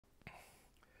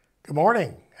Good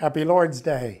morning. Happy Lord's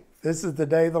Day. This is the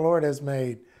day the Lord has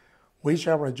made. We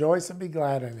shall rejoice and be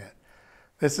glad in it.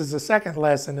 This is the second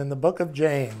lesson in the book of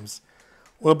James.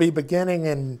 We'll be beginning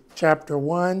in chapter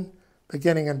 1,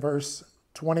 beginning in verse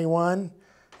 21,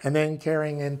 and then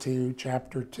carrying into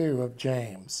chapter 2 of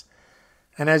James.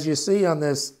 And as you see on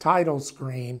this title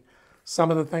screen,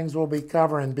 some of the things we'll be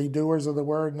covering: be doers of the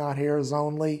word, not hearers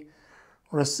only.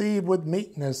 Receive with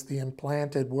meekness the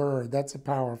implanted word. That's a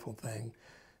powerful thing.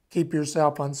 Keep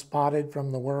yourself unspotted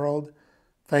from the world.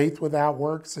 Faith without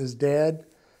works is dead,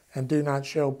 and do not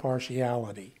show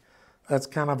partiality. That's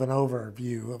kind of an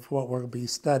overview of what we'll be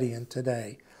studying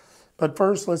today. But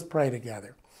first, let's pray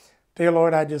together. Dear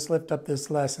Lord, I just lift up this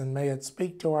lesson. May it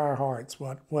speak to our hearts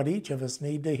what each of us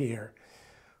need to hear.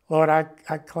 Lord, I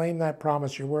claim that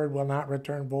promise. Your word will not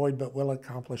return void, but will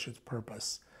accomplish its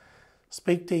purpose.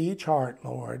 Speak to each heart,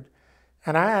 Lord.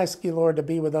 And I ask you, Lord, to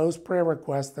be with those prayer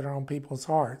requests that are on people's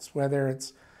hearts, whether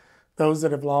it's those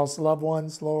that have lost loved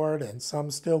ones, Lord, and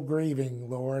some still grieving,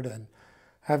 Lord, and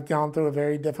have gone through a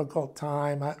very difficult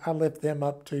time. I lift them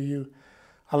up to you.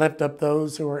 I lift up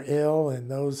those who are ill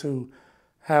and those who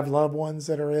have loved ones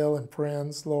that are ill and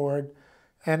friends, Lord,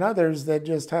 and others that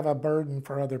just have a burden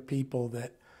for other people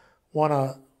that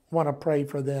want to pray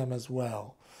for them as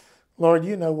well. Lord,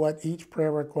 you know what each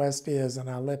prayer request is, and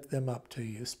I lift them up to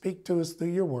you. Speak to us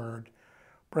through your word.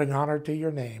 Bring honor to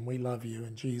your name. We love you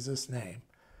in Jesus' name.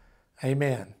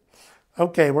 Amen.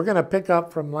 Okay, we're going to pick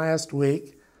up from last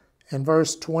week in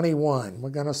verse 21.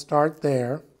 We're going to start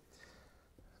there.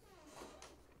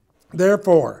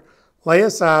 Therefore, lay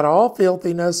aside all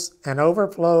filthiness and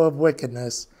overflow of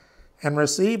wickedness, and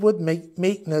receive with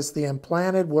meekness the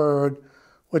implanted word,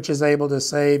 which is able to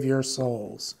save your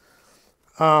souls.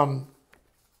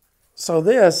 So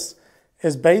this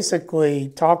is basically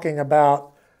talking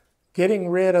about getting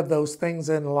rid of those things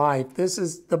in life.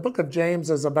 The book of James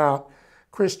is about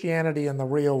Christianity in the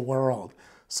real world.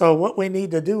 So what we need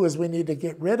to do is we need to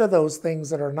get rid of those things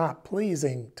that are not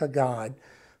pleasing to God,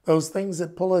 those things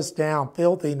that pull us down,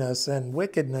 filthiness and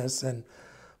wickedness,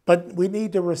 but we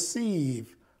need to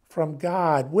receive from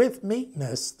God with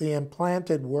meekness the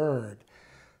implanted word.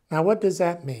 Now, what does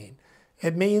that mean?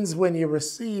 It means when you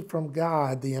receive from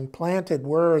God the implanted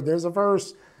word, there's a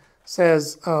verse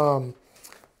says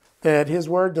that his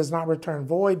word does not return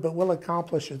void, but will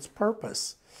accomplish its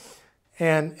purpose.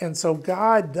 And so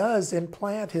God does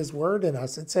implant his word in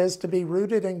us. It says to be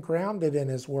rooted and grounded in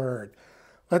his word.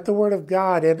 Let the word of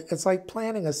God, it's like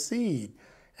planting a seed,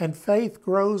 and faith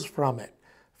grows from it.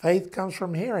 Faith comes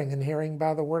from hearing, and hearing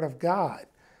by the word of God.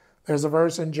 There's a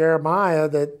verse in Jeremiah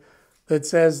that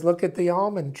says, look at the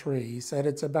almond tree. He said,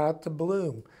 it's about to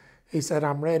bloom. He said,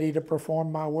 I'm ready to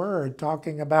perform my word,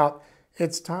 talking about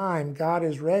it's time. God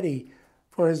is ready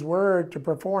for his word to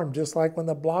perform. Just like when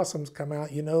the blossoms come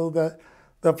out, you know that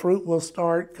the fruit will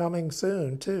start coming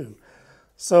soon too.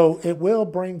 So it will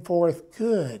bring forth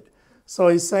good. So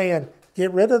he's saying,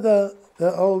 get rid of the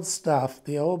old stuff,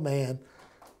 the old man,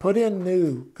 put in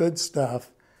new, good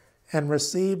stuff, and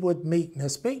receive with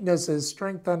meekness. Meekness is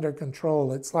strength under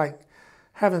control. It's like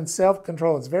having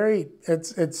self-control.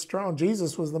 It's strong.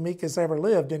 Jesus was the meekest ever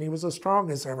lived, and he was the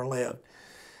strongest ever lived.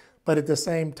 But at the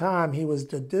same time, he was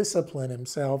to discipline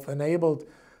himself and able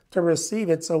to receive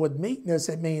it. So with meekness,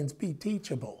 it means be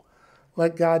teachable.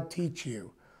 Let God teach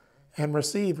you and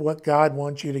receive what God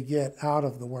wants you to get out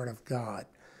of the Word of God.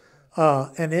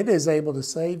 And it is able to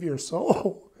save your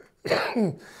soul.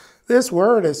 This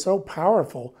word is so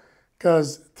powerful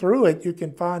because through it, you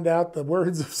can find out the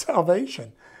words of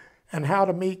salvation and how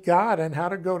to meet God and how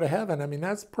to go to heaven. I mean,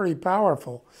 that's pretty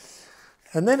powerful.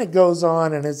 And then it goes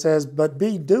on and it says, but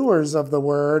be doers of the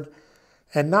word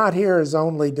and not hearers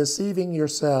only, deceiving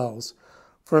yourselves.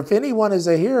 For if anyone is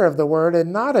a hearer of the word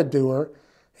and not a doer,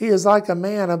 he is like a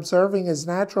man observing his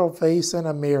natural face in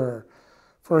a mirror.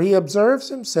 For he observes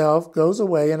himself, goes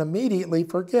away, and immediately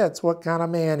forgets what kind of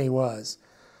man he was.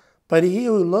 But he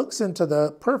who looks into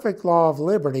the perfect law of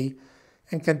liberty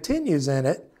and continues in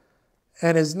it,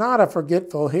 and is not a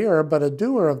forgetful hearer, but a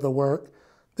doer of the work,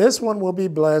 this one will be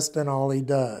blessed in all he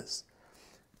does.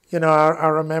 You know, I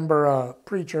remember a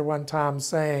preacher one time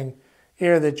saying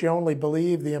here that you only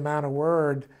believe the amount of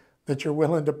word that you're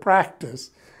willing to practice.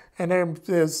 And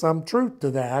there's some truth to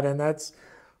that, and that's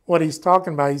what he's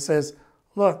talking about. He says,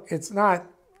 look, it's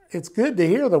good to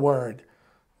hear the word,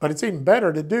 but it's even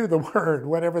better to do the word,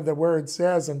 whatever the word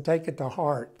says, and take it to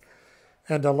heart,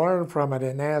 and to learn from it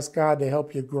and ask God to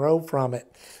help you grow from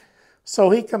it. So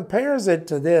he compares it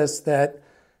to this, that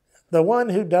the one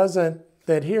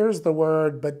that hears the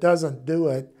word but doesn't do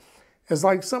it is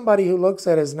like somebody who looks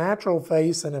at his natural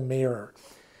face in a mirror.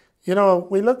 You know,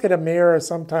 we look at a mirror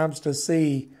sometimes to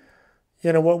see,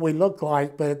 what we look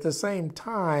like, but at the same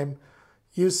time,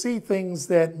 you see things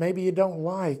that maybe you don't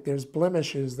like. There's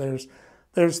blemishes,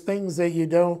 there's things that you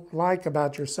don't like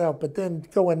about yourself. But then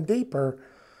going deeper,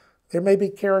 there may be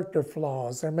character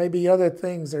flaws. There may be other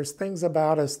things. There's things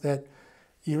about us that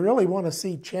you really want to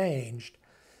see changed.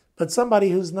 But somebody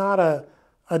who's not a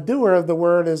doer of the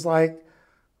word is like,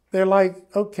 they're like,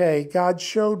 okay, God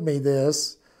showed me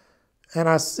this, and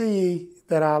I see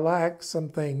that I lack some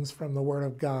things from the word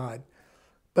of God.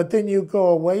 But then you go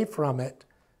away from it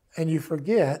and you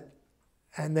forget,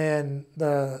 and then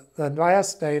the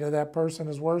last state of that person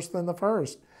is worse than the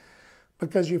first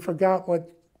because you forgot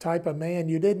what type of man.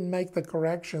 You didn't make the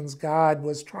corrections God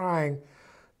was trying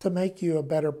to make you a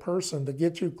better person, to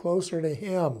get you closer to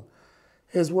Him.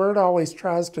 His word always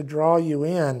tries to draw you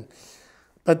in.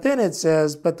 But then it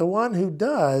says, but the one who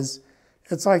does,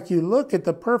 it's like you look at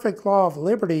the perfect law of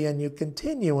liberty and you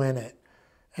continue in it.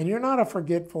 And you're not a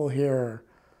forgetful hearer,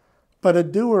 but a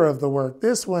doer of the work.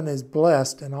 This one is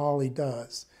blessed in all he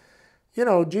does.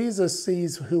 Jesus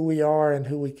sees who we are and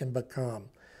who we can become.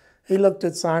 He looked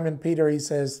at Simon Peter. He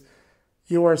says,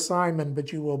 you are Simon,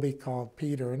 but you will be called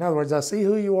Peter. In other words, I see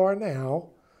who you are now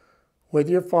with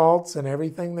your faults and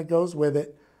everything that goes with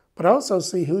it, but I also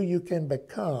see who you can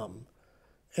become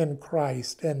in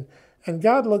Christ. And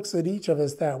God looks at each of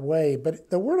us that way. But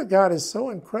the Word of God is so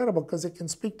incredible because it can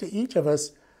speak to each of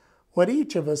us what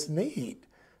each of us need.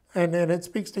 And it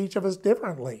speaks to each of us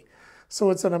differently. So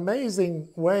it's an amazing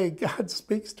way God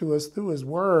speaks to us through His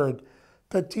Word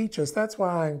to teach us. That's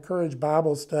why I encourage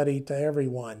Bible study to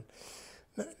everyone.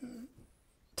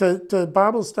 To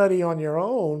Bible study on your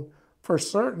own for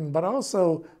certain, but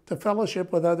also to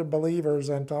fellowship with other believers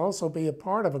and to also be a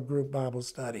part of a group Bible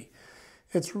study.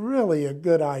 It's really a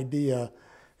good idea,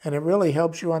 and it really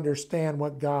helps you understand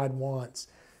what God wants.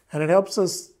 And it helps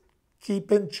us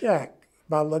keep in check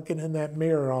by looking in that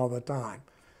mirror all the time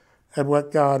at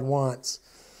what God wants.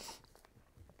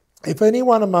 If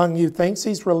anyone among you thinks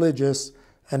he's religious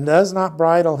and does not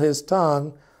bridle his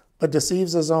tongue, but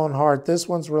deceives his own heart, this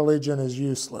one's religion is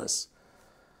useless.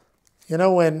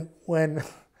 When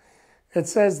it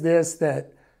says this,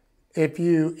 that if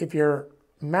your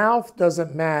mouth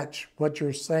doesn't match what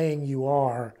you're saying you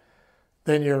are,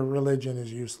 then your religion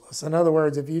is useless. In other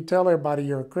words, if you tell everybody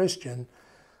you're a Christian,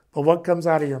 but what comes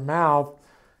out of your mouth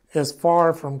is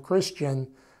far from Christian,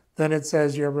 then it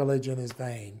says your religion is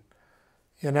vain.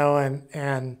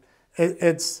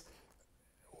 It's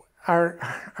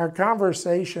our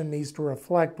conversation needs to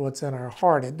reflect what's in our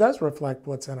heart. It does reflect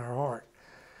what's in our heart.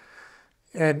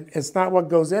 And it's not what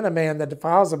goes in a man that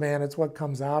defiles a man, it's what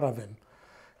comes out of him.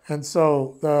 And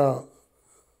so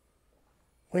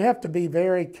we have to be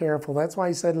very careful. That's why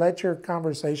he said, let your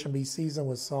conversation be seasoned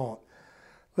with salt.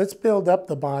 Let's build up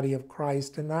the body of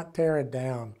Christ and not tear it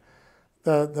down.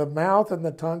 The mouth and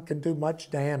the tongue can do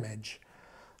much damage.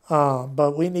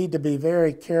 But we need to be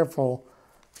very careful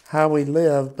how we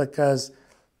live, because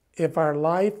if our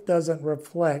life doesn't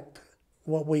reflect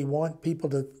what we want people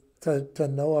to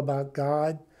know about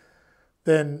God,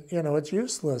 then, it's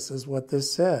useless, is what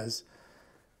this says.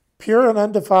 Pure and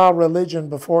undefiled religion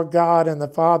before God and the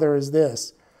Father is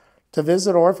this: to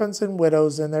visit orphans and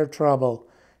widows in their trouble,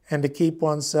 and to keep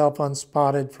oneself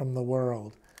unspotted from the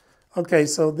world. Okay,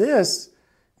 so this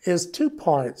is two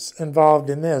parts involved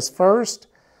in this. First,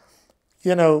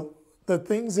 the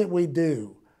things that we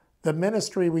do, the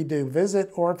ministry we do,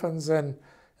 visit orphans and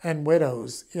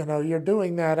widows. You're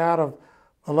doing that out of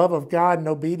the love of God and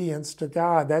obedience to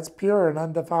God. That's pure and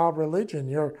undefiled religion.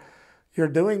 You're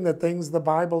doing the things the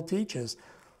Bible teaches.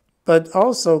 But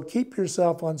also keep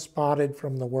yourself unspotted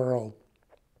from the world.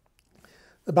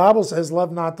 The Bible says,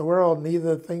 love not the world,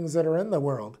 neither the things that are in the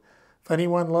world. If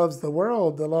anyone loves the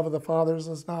world, the love of the Father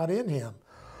is not in him.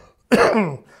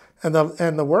 And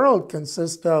the world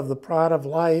consists of the pride of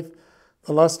life,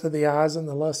 the lust of the eyes, and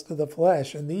the lust of the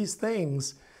flesh. And these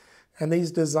things and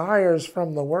these desires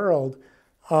from the world,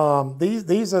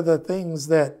 these are the things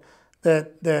that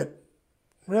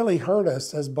really hurt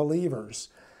us as believers.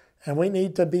 And we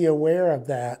need to be aware of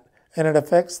that, and it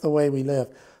affects the way we live.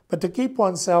 But to keep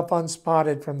oneself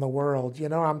unspotted from the world,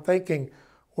 I'm thinking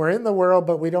we're in the world,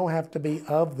 but we don't have to be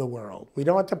of the world. We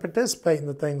don't have to participate in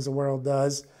the things the world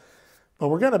does, but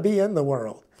we're going to be in the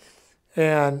world.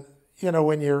 And,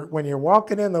 when you're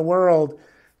walking in the world,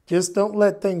 just don't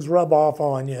let things rub off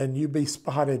on you and you be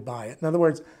spotted by it. In other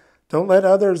words, don't let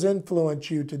others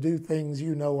influence you to do things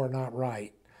you know are not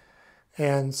right.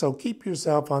 And so keep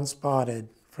yourself unspotted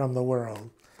from the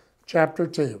world. Chapter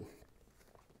 2.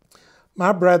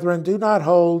 My brethren, do not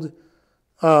hold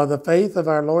the faith of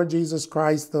our Lord Jesus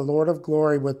Christ, the Lord of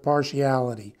glory, with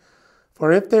partiality.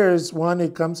 For if there is one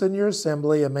who comes in your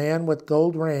assembly, a man with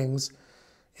gold rings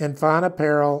and fine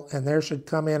apparel, and there should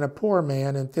come in a poor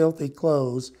man in filthy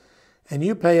clothes, and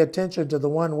you pay attention to the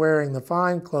one wearing the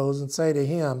fine clothes, and say to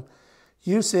him,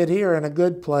 you sit here in a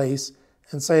good place,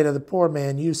 and say to the poor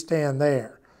man, you stand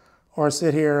there, or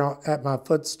sit here at my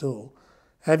footstool.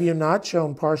 Have you not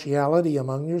shown partiality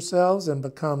among yourselves and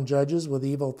become judges with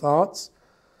evil thoughts?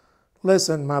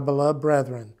 Listen, my beloved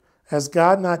brethren, has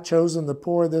God not chosen the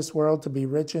poor of this world to be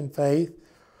rich in faith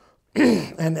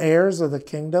and heirs of the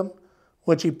kingdom,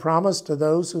 which he promised to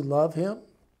those who love him?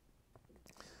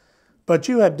 But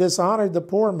you have dishonored the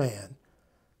poor man.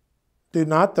 Do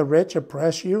not the rich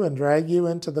oppress you and drag you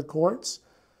into the courts?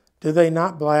 Do they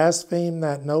not blaspheme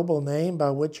that noble name by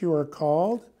which you are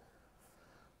called?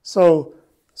 So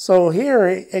here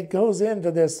it goes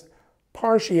into this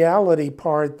partiality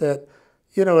part that,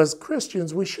 as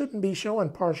Christians, we shouldn't be showing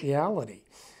partiality.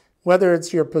 Whether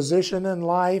it's your position in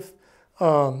life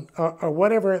or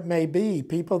whatever it may be,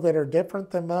 people that are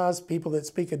different than us, people that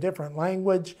speak a different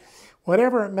language,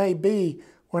 whatever it may be,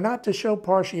 we're not to show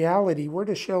partiality. We're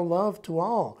to show love to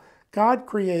all. God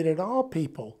created all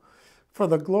people for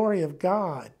the glory of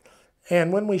God.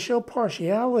 And when we show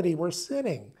partiality, we're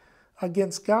sinning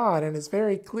against God. And it's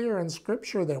very clear in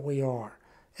Scripture that we are.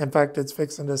 In fact, it's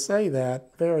fixing to say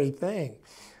that very thing.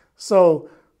 So,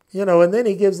 and then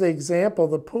he gives the example,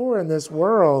 the poor in this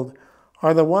world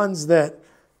are the ones that,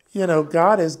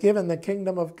 God has given the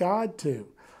kingdom of God to.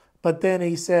 But then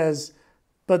he says,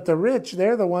 but the rich,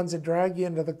 they're the ones that drag you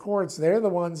into the courts. They're the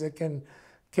ones that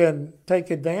can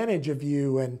take advantage of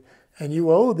you and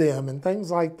you owe them and things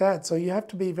like that. So you have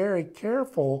to be very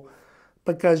careful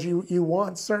because you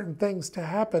want certain things to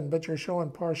happen, but you're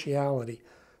showing partiality.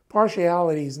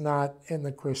 Partiality is not in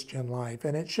the Christian life,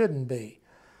 and it shouldn't be.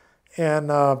 And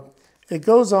it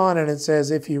goes on and it says,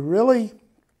 if you really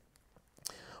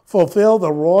fulfill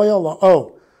the royal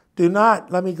law,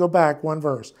 let me go back one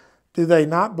verse. Do they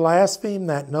not blaspheme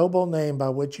that noble name by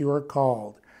which you are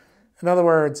called? In other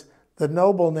words, the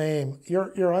noble name,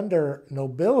 you're under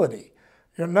nobility.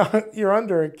 You're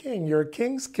under a king. You're a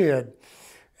king's kid.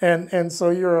 And so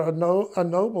you're a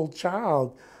noble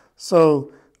child.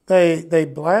 So they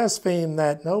blaspheme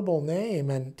that noble name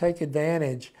and take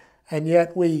advantage. And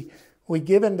yet we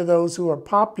give in to those who are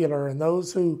popular and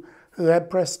those who have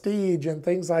prestige and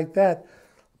things like that.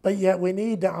 But yet we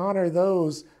need to honor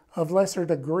those of lesser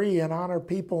degree and honor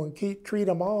people and treat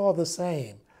them all the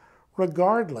same,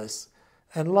 regardless,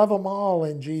 and love them all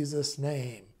in Jesus'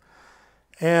 name.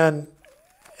 And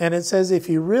it says, if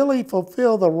you really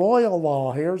fulfill the royal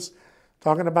law, here's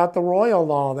talking about the royal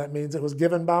law. That means it was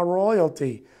given by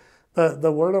royalty,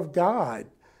 the Word of God.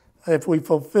 If we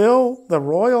fulfill the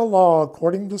royal law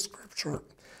according to Scripture,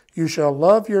 you shall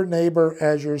love your neighbor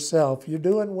as yourself. You're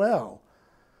doing well.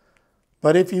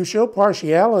 But if you show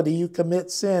partiality, you commit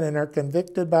sin and are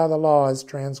convicted by the law as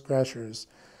transgressors.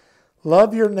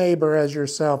 Love your neighbor as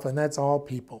yourself, and that's all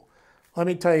people. Let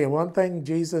me tell you, one thing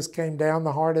Jesus came down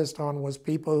the hardest on was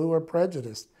people who were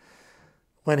prejudiced.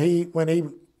 When he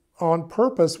on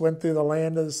purpose went through the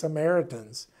land of the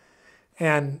Samaritans,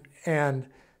 and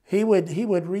he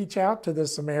would reach out to the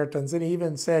Samaritans, and he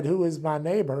even said, "Who is my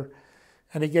neighbor?"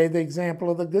 And he gave the example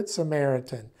of the Good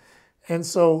Samaritan. And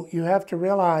so you have to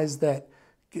realize that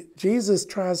Jesus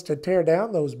tries to tear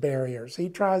down those barriers. He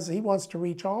wants to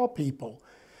reach all people.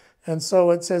 And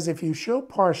so it says if you show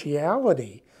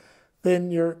partiality,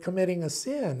 then you're committing a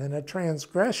sin and a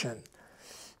transgression.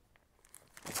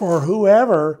 For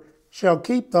whoever shall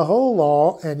keep the whole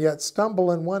law and yet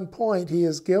stumble in one point, he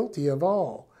is guilty of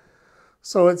all.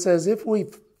 So it says if we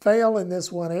fail in this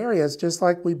one area, it's just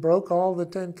like we broke all the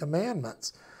 10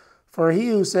 commandments. For he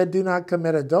who said, do not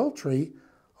commit adultery,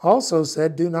 also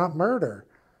said, do not murder.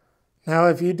 Now,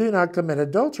 if you do not commit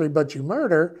adultery, but you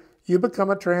murder, you become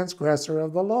a transgressor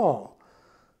of the law.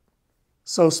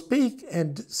 So speak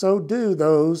and so do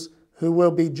those who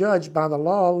will be judged by the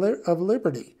law of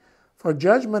liberty. For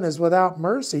judgment is without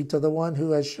mercy to the one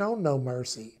who has shown no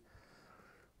mercy.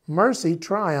 Mercy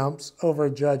triumphs over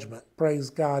judgment. Praise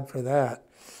God for that.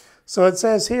 So it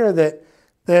says here that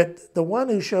the one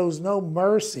who shows no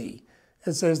mercy,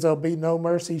 it says there'll be no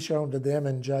mercy shown to them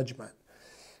in judgment.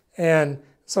 And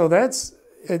so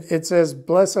it says,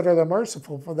 blessed are the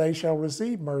merciful, for they shall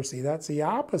receive mercy. That's the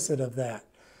opposite of that.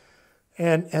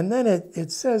 And then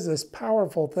it says this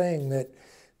powerful thing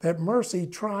that mercy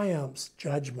triumphs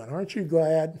judgment. Aren't you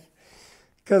glad?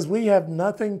 Because we have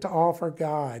nothing to offer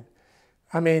God.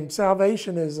 I mean,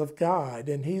 salvation is of God,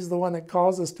 and He's the one that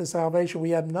calls us to salvation. We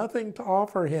have nothing to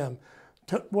offer Him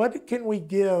What can we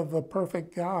give a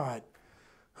perfect God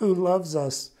who loves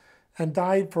us and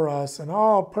died for us, and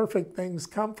all perfect things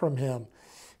come from him?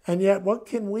 And yet, what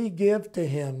can we give to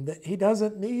him? That he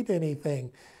doesn't need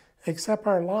anything except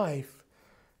our life.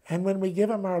 And when we give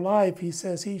him our life, he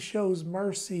says he shows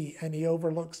mercy and he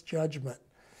overlooks judgment.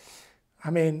 I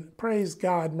mean, praise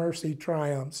God, mercy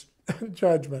triumphs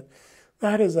judgment.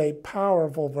 That is a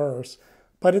powerful verse.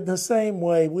 But in the same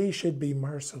way, we should be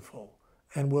merciful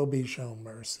and will be shown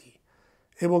mercy.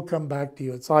 It will come back to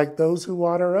you. It's like those who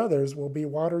water others will be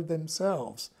watered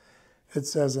themselves, it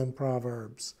says in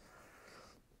Proverbs.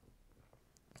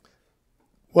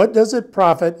 What does it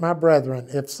profit, my brethren,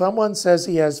 if someone says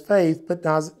he has faith but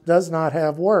does not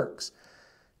have works?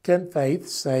 Can faith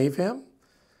save him?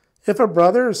 If a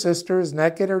brother or sister is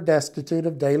naked or destitute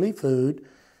of daily food,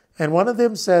 and one of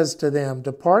them says to them,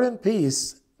 depart in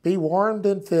peace, be warmed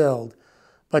and filled,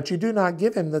 but you do not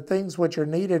give him the things which are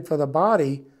needed for the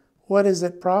body, what is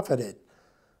it profited?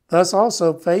 Thus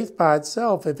also faith by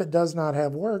itself, if it does not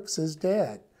have works, is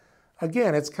dead.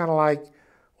 Again, it's kind of like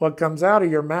what comes out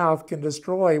of your mouth can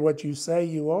destroy what you say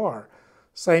you are.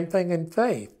 Same thing in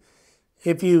faith.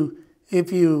 If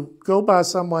you go by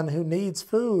someone who needs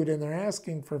food and they're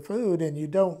asking for food and you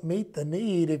don't meet the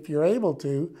need if you're able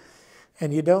to,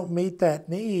 and you don't meet that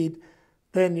need,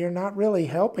 then you're not really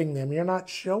helping them. You're not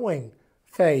showing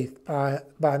faith by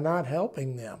not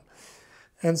helping them.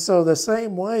 And so the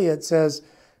same way it says,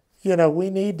 we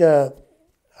need to,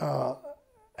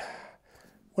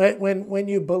 when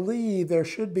you believe, there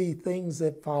should be things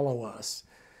that follow us.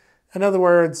 In other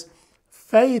words,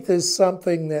 faith is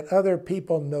something that other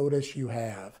people notice you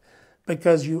have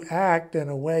because you act in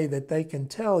a way that they can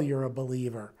tell you're a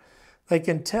believer. They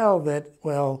can tell that,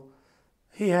 well,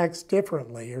 he acts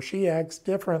differently or she acts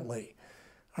differently.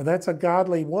 Or that's a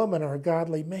godly woman or a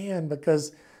godly man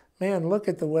because, man, look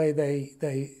at the way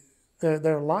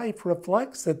their life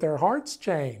reflects that their heart's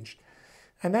changed.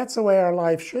 And that's the way our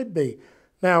life should be.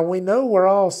 Now, we know we're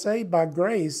all saved by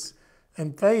grace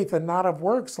and faith and not of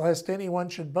works, lest anyone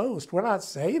should boast. We're not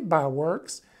saved by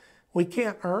works. We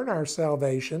can't earn our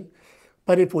salvation.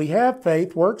 But if we have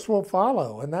faith, works will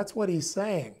follow. And that's what he's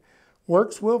saying.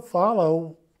 Works will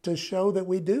follow to show that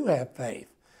we do have faith.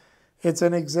 It's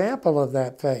an example of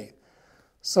that faith.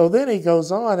 So then he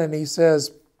goes on and he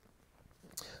says,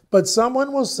 but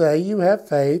someone will say, you have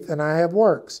faith and I have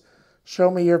works. Show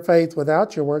me your faith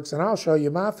without your works, and I'll show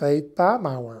you my faith by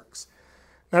my works.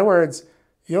 In other words,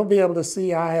 you'll be able to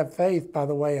see I have faith by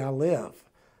the way I live.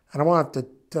 And I want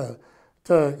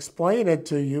to explain it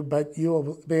to you, but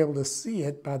you'll be able to see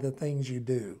it by the things you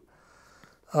do.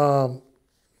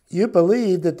 You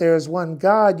believe that there is one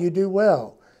God, you do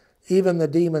well. Even the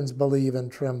demons believe and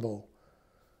tremble.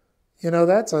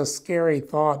 That's a scary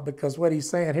thought because what he's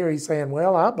saying here, he's saying,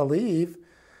 well, I believe,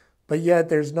 but yet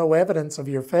there's no evidence of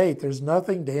your faith. There's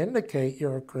nothing to indicate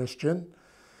you're a Christian,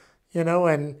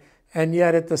 and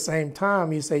yet at the same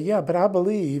time you say, yeah, but I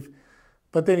believe.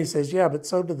 But then he says, yeah, but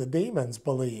so do the demons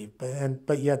believe,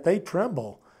 but yet they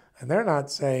tremble and they're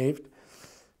not saved.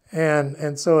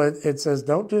 And so it says,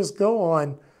 don't just go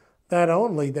on that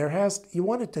only. You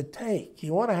want it to take.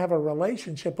 You want to have a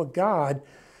relationship with God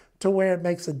to where it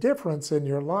makes a difference in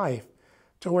your life,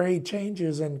 to where he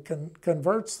changes and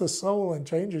converts the soul and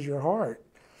changes your heart.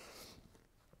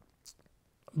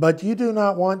 But you do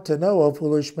not want to know, O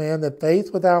foolish man, that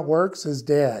faith without works is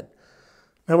dead.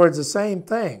 In other words, the same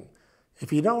thing.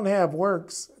 If you don't have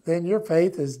works, then your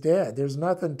faith is dead. There's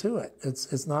nothing to it.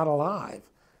 It's not alive.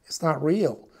 It's not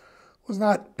real. Was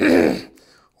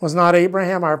not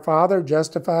Abraham our father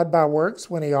justified by works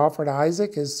when he offered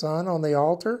Isaac his son on the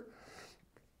altar?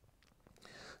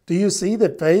 Do you see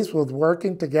that faith was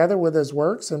working together with his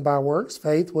works, and by works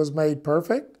faith was made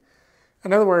perfect?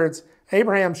 In other words,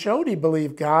 Abraham showed he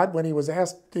believed God when he was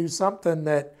asked to do something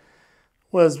that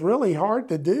was really hard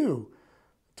to do,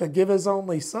 to give his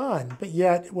only son. But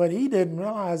yet what he didn't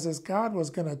realize is God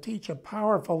was going to teach a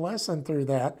powerful lesson through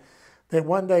that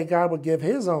one day God would give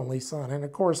his only son. And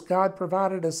of course, God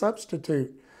provided a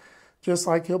substitute, just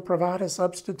like he'll provide a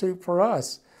substitute for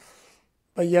us.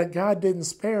 But yet God didn't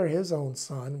spare his own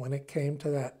son when it came to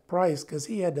that price, because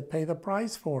he had to pay the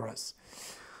price for us.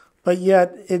 But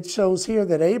yet it shows here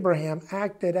that Abraham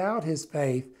acted out his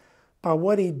faith by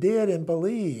what he did and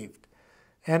believed.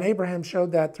 And Abraham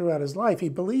showed that throughout his life. He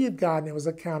believed God, and it was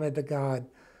accounted to God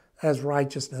as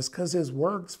righteousness because his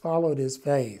works followed his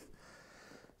faith.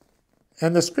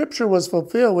 And the scripture was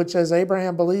fulfilled, which says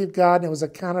Abraham believed God, and it was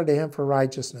accounted to him for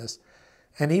righteousness.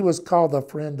 And he was called the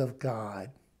friend of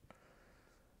God.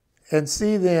 And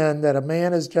see then that a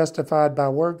man is justified by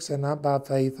works and not by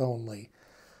faith only.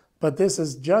 But this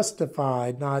is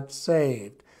justified, not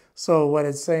saved. So what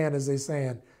it's saying is he's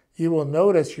saying, you will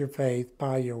notice your faith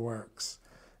by your works,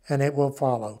 and it will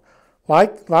follow.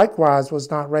 Likewise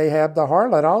was not Rahab the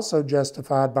harlot also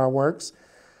justified by works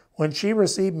when she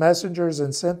received messengers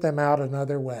and sent them out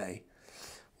another way?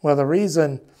 Well, the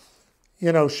reason,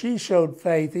 she showed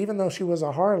faith, even though she was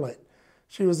a harlot.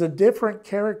 She was a different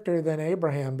character than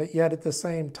Abraham, but yet at the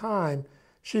same time,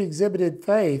 she exhibited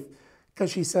faith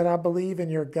because she said, I believe in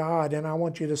your God, and I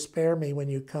want you to spare me when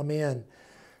you come in,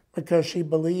 because she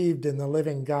believed in the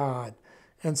living God.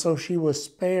 And so she was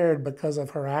spared because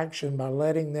of her action by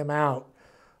letting them out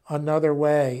another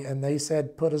way. And they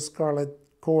said, put a scarlet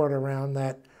cord around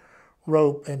that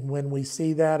rope, and when we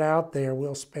see that out there,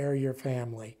 we'll spare your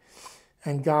family.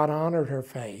 And God honored her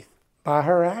faith by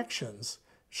her actions.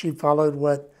 She followed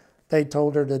what they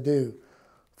told her to do.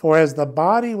 For as the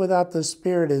body without the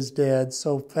spirit is dead,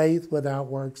 so faith without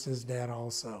works is dead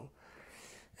also.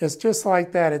 It's just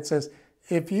like that. It says,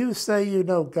 if you say you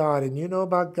know God, and you know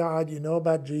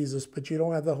about Jesus, but you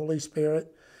don't have the Holy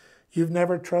Spirit, you've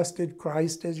never trusted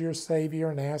Christ as your Savior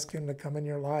and asked Him to come in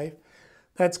your life,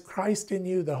 that's Christ in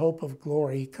you, the hope of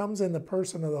glory. He comes in the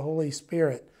person of the Holy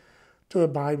Spirit to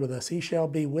abide with us. He shall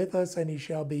be with us and He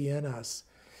shall be in us.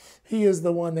 He is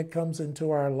the one that comes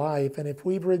into our life. And if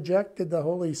we've rejected the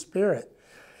Holy Spirit,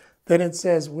 then it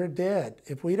says we're dead.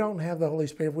 If we don't have the Holy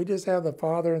Spirit, if we just have the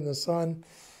Father and the Son,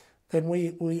 then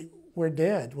we're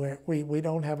dead. We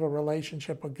don't have a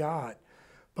relationship with God.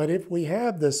 But if we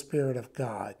have the Spirit of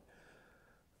God,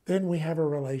 then we have a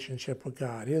relationship with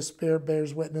God. His Spirit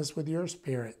bears witness with your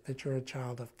spirit that you're a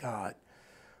child of God.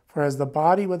 For as the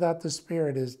body without the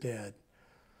Spirit is dead,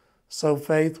 so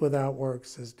faith without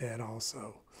works is dead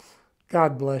also.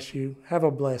 God bless you. Have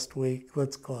a blessed week.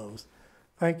 Let's close.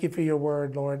 Thank you for your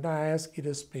word, Lord. And I ask you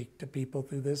to speak to people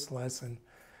through this lesson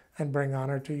and bring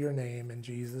honor to your name. In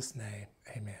Jesus' name,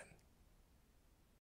 amen.